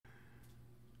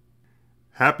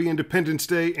Happy Independence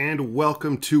Day and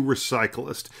welcome to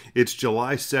Recyclist. It's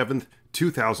July 7th,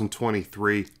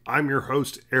 2023. I'm your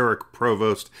host, Eric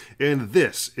Provost, and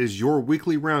this is your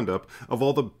weekly roundup of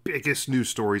all the biggest news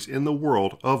stories in the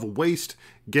world of waste,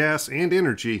 gas, and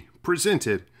energy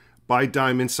presented by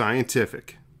Diamond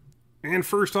Scientific. And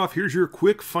first off, here's your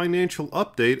quick financial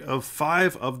update of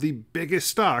 5 of the biggest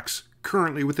stocks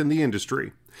currently within the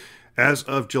industry. As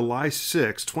of July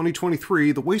 6,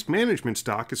 2023, the waste management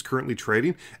stock is currently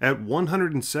trading at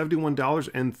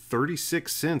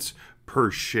 $171.36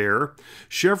 per share.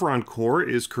 Chevron Corp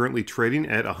is currently trading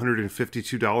at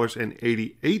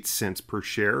 $152.88 per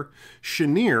share.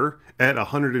 Cheniere at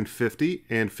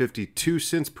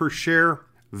 $150.52 per share.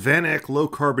 Van Eck Low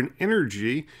Carbon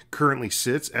Energy currently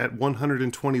sits at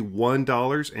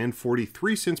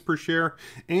 $121.43 per share,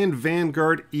 and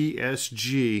Vanguard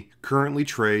ESG currently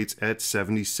trades at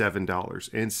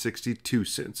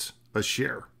 $77.62 a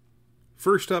share.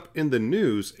 First up in the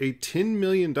news, a $10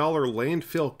 million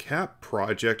landfill cap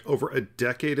project over a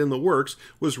decade in the works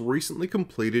was recently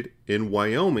completed in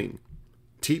Wyoming.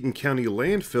 Teton County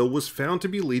landfill was found to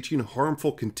be leaching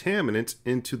harmful contaminants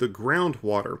into the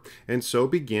groundwater, and so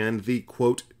began the,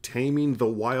 quote, Taming the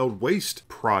Wild Waste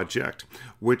project,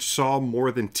 which saw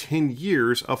more than 10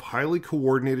 years of highly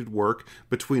coordinated work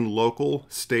between local,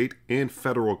 state, and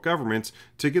federal governments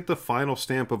to get the final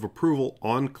stamp of approval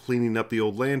on cleaning up the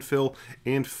old landfill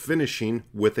and finishing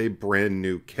with a brand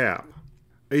new cap.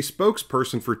 A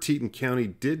spokesperson for Teton County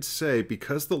did say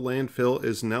because the landfill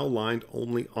is now lined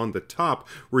only on the top,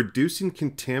 reducing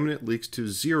contaminant leaks to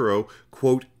zero,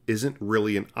 quote, isn't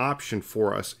really an option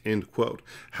for us, end quote.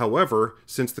 However,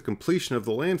 since the completion of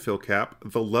the landfill cap,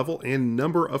 the level and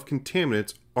number of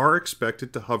contaminants are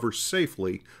expected to hover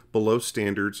safely below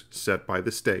standards set by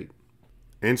the state.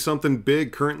 And something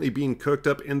big currently being cooked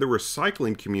up in the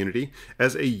recycling community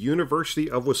as a University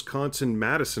of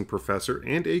Wisconsin-Madison professor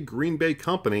and a Green Bay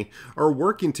company are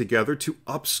working together to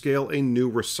upscale a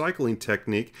new recycling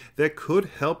technique that could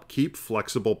help keep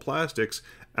flexible plastics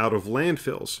out of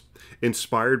landfills.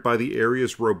 Inspired by the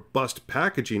area's robust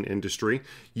packaging industry,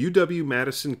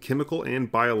 UW-Madison chemical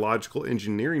and biological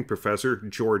engineering professor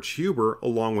George Huber,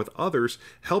 along with others,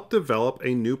 helped develop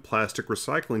a new plastic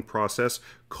recycling process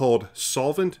called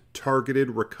Solvent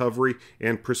Targeted Recovery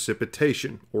and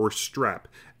Precipitation, or STRAP,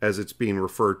 as it's being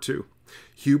referred to.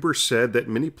 Huber said that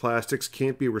many plastics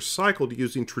can't be recycled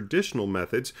using traditional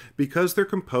methods because they're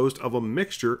composed of a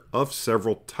mixture of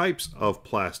several types of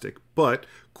plastic, but,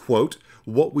 quote,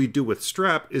 what we do with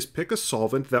STRAP is pick a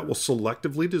solvent that will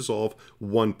selectively dissolve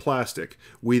one plastic.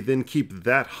 We then keep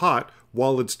that hot.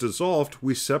 While it's dissolved,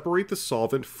 we separate the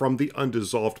solvent from the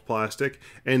undissolved plastic,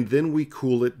 and then we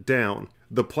cool it down.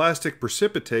 The plastic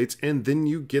precipitates, and then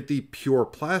you get the pure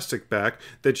plastic back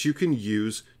that you can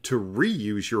use to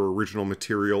reuse your original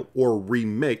material or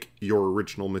remake your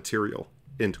original material,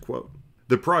 end quote.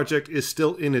 The project is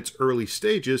still in its early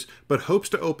stages, but hopes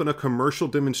to open a commercial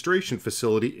demonstration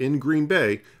facility in Green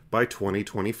Bay by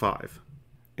 2025.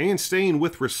 And staying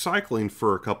with recycling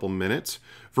for a couple minutes,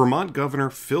 Vermont Governor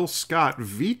Phil Scott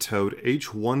vetoed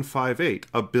H158,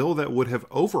 a bill that would have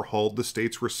overhauled the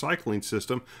state's recycling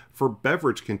system for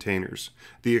beverage containers.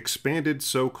 The expanded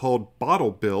so-called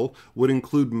bottle bill would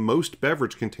include most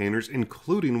beverage containers,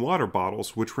 including water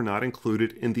bottles, which were not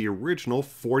included in the original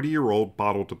 40-year-old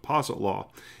bottle deposit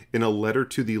law. In a letter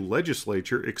to the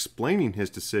legislature explaining his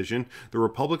decision, the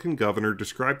Republican governor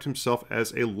described himself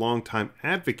as a longtime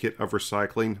advocate of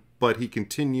recycling, but he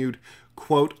continued,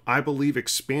 quote, I believe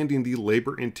expanding the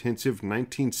labor-intensive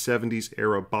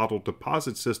 1970s-era bottle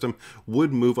deposit system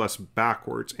would move us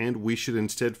backwards, and we should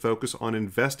instead focus on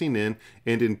investing in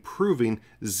and improving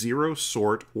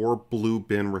zero-sort or blue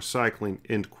bin recycling,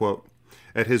 end quote.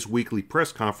 At his weekly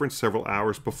press conference several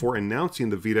hours before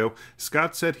announcing the veto,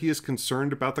 Scott said he is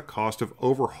concerned about the cost of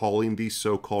overhauling the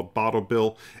so-called bottle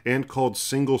bill and called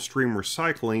single-stream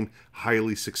recycling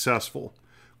highly successful.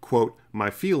 Quote, my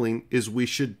feeling is we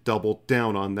should double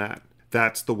down on that.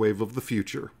 That's the wave of the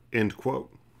future, end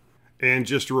quote. And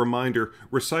just a reminder,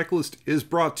 Recyclist is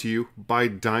brought to you by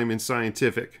Diamond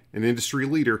Scientific, an industry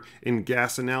leader in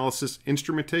gas analysis,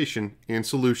 instrumentation, and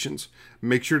solutions.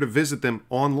 Make sure to visit them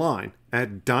online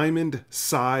at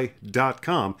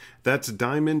diamondsci.com. That's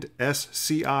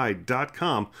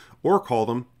diamondsci.com, or call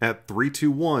them at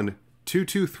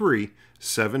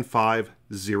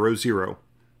 321-223-7500.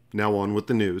 Now on with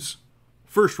the news.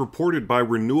 First reported by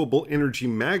Renewable Energy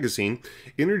Magazine,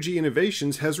 Energy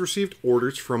Innovations has received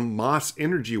orders from Maas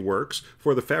Energy Works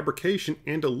for the fabrication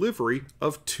and delivery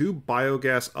of 2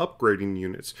 biogas upgrading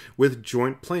units, with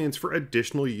joint plans for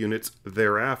additional units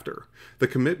thereafter. The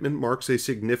commitment marks a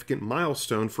significant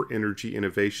milestone for Energy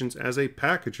Innovations as a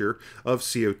packager of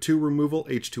CO2 removal,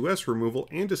 H2S removal,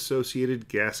 and associated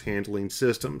gas handling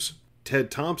systems.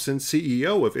 Ted Thompson,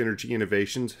 CEO of Energy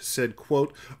Innovations, said,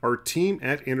 quote, "Our team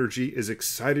at Energy is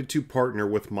excited to partner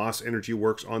with Maas Energy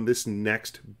Works on this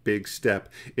next big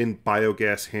step in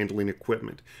biogas handling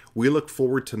equipment. We look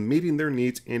forward to meeting their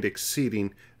needs and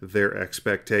exceeding their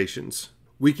expectations."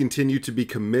 We continue to be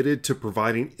committed to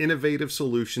providing innovative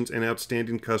solutions and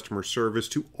outstanding customer service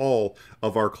to all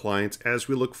of our clients as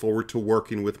we look forward to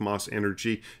working with Maas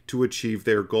Energy to achieve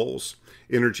their goals.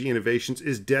 Energy Innovations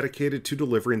is dedicated to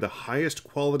delivering the highest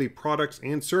quality products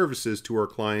and services to our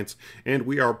clients, and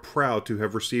we are proud to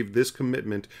have received this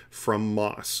commitment from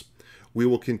Maas. We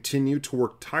will continue to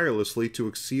work tirelessly to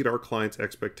exceed our clients'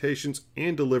 expectations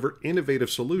and deliver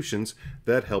innovative solutions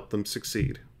that help them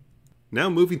succeed. Now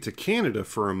moving to Canada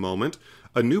for a moment,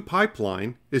 a new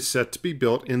pipeline is set to be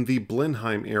built in the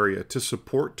Blenheim area to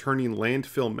support turning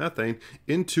landfill methane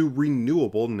into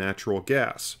renewable natural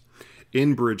gas.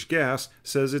 Enbridge Gas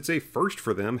says it's a first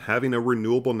for them, having a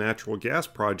renewable natural gas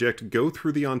project go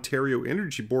through the Ontario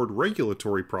Energy Board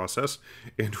regulatory process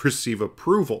and receive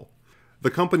approval. The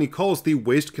company calls the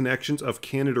Waste Connections of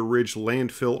Canada Ridge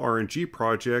Landfill RNG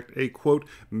project a, quote,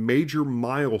 "major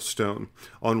milestone"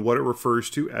 on what it refers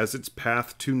to as its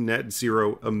path to net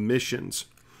zero emissions.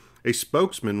 A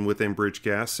spokesman with Enbridge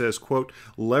Gas says, quote,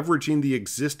 "leveraging the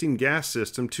existing gas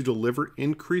system to deliver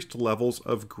increased levels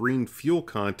of green fuel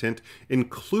content,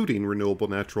 including renewable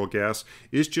natural gas,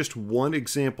 is just one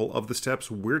example of the steps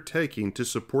we're taking to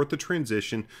support the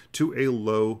transition to a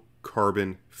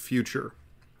low-carbon future."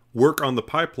 Work on the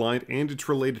pipeline and its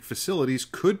related facilities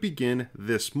could begin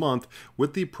this month,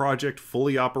 with the project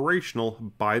fully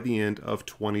operational by the end of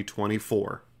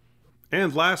 2024.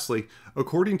 And lastly,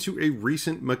 according to a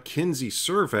recent McKinsey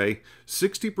survey,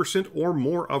 60% or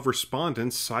more of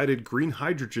respondents cited green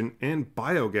hydrogen and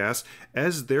biogas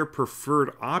as their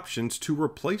preferred options to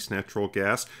replace natural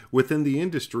gas within the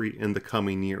industry in the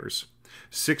coming years.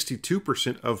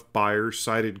 62% of buyers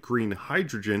cited green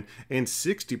hydrogen and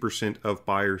 60% of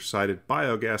buyers cited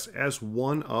biogas as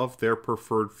one of their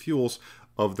preferred fuels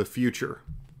of the future.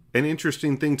 An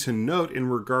interesting thing to note in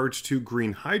regards to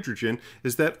green hydrogen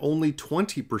is that only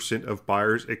 20% of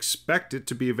buyers expect it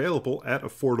to be available at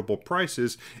affordable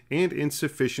prices and in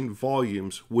sufficient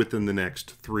volumes within the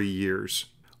next 3 years.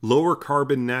 Lower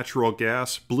carbon natural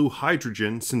gas, blue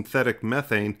hydrogen, synthetic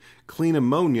methane, clean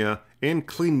ammonia, and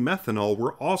clean methanol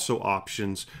were also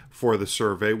options for the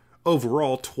survey.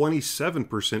 Overall,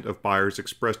 27% of buyers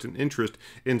expressed an interest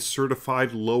in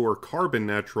certified lower carbon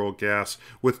natural gas,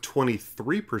 with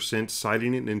 23%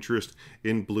 citing an interest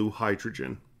in blue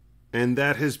hydrogen. And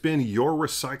that has been your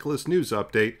Recyclist News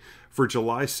Update for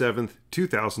July 7th,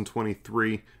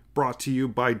 2023, brought to you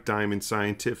by Diamond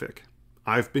Scientific.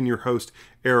 I've been your host,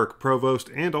 Eric Provost,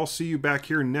 and I'll see you back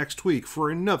here next week for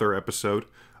another episode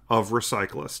of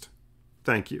Recyclist.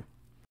 Thank you.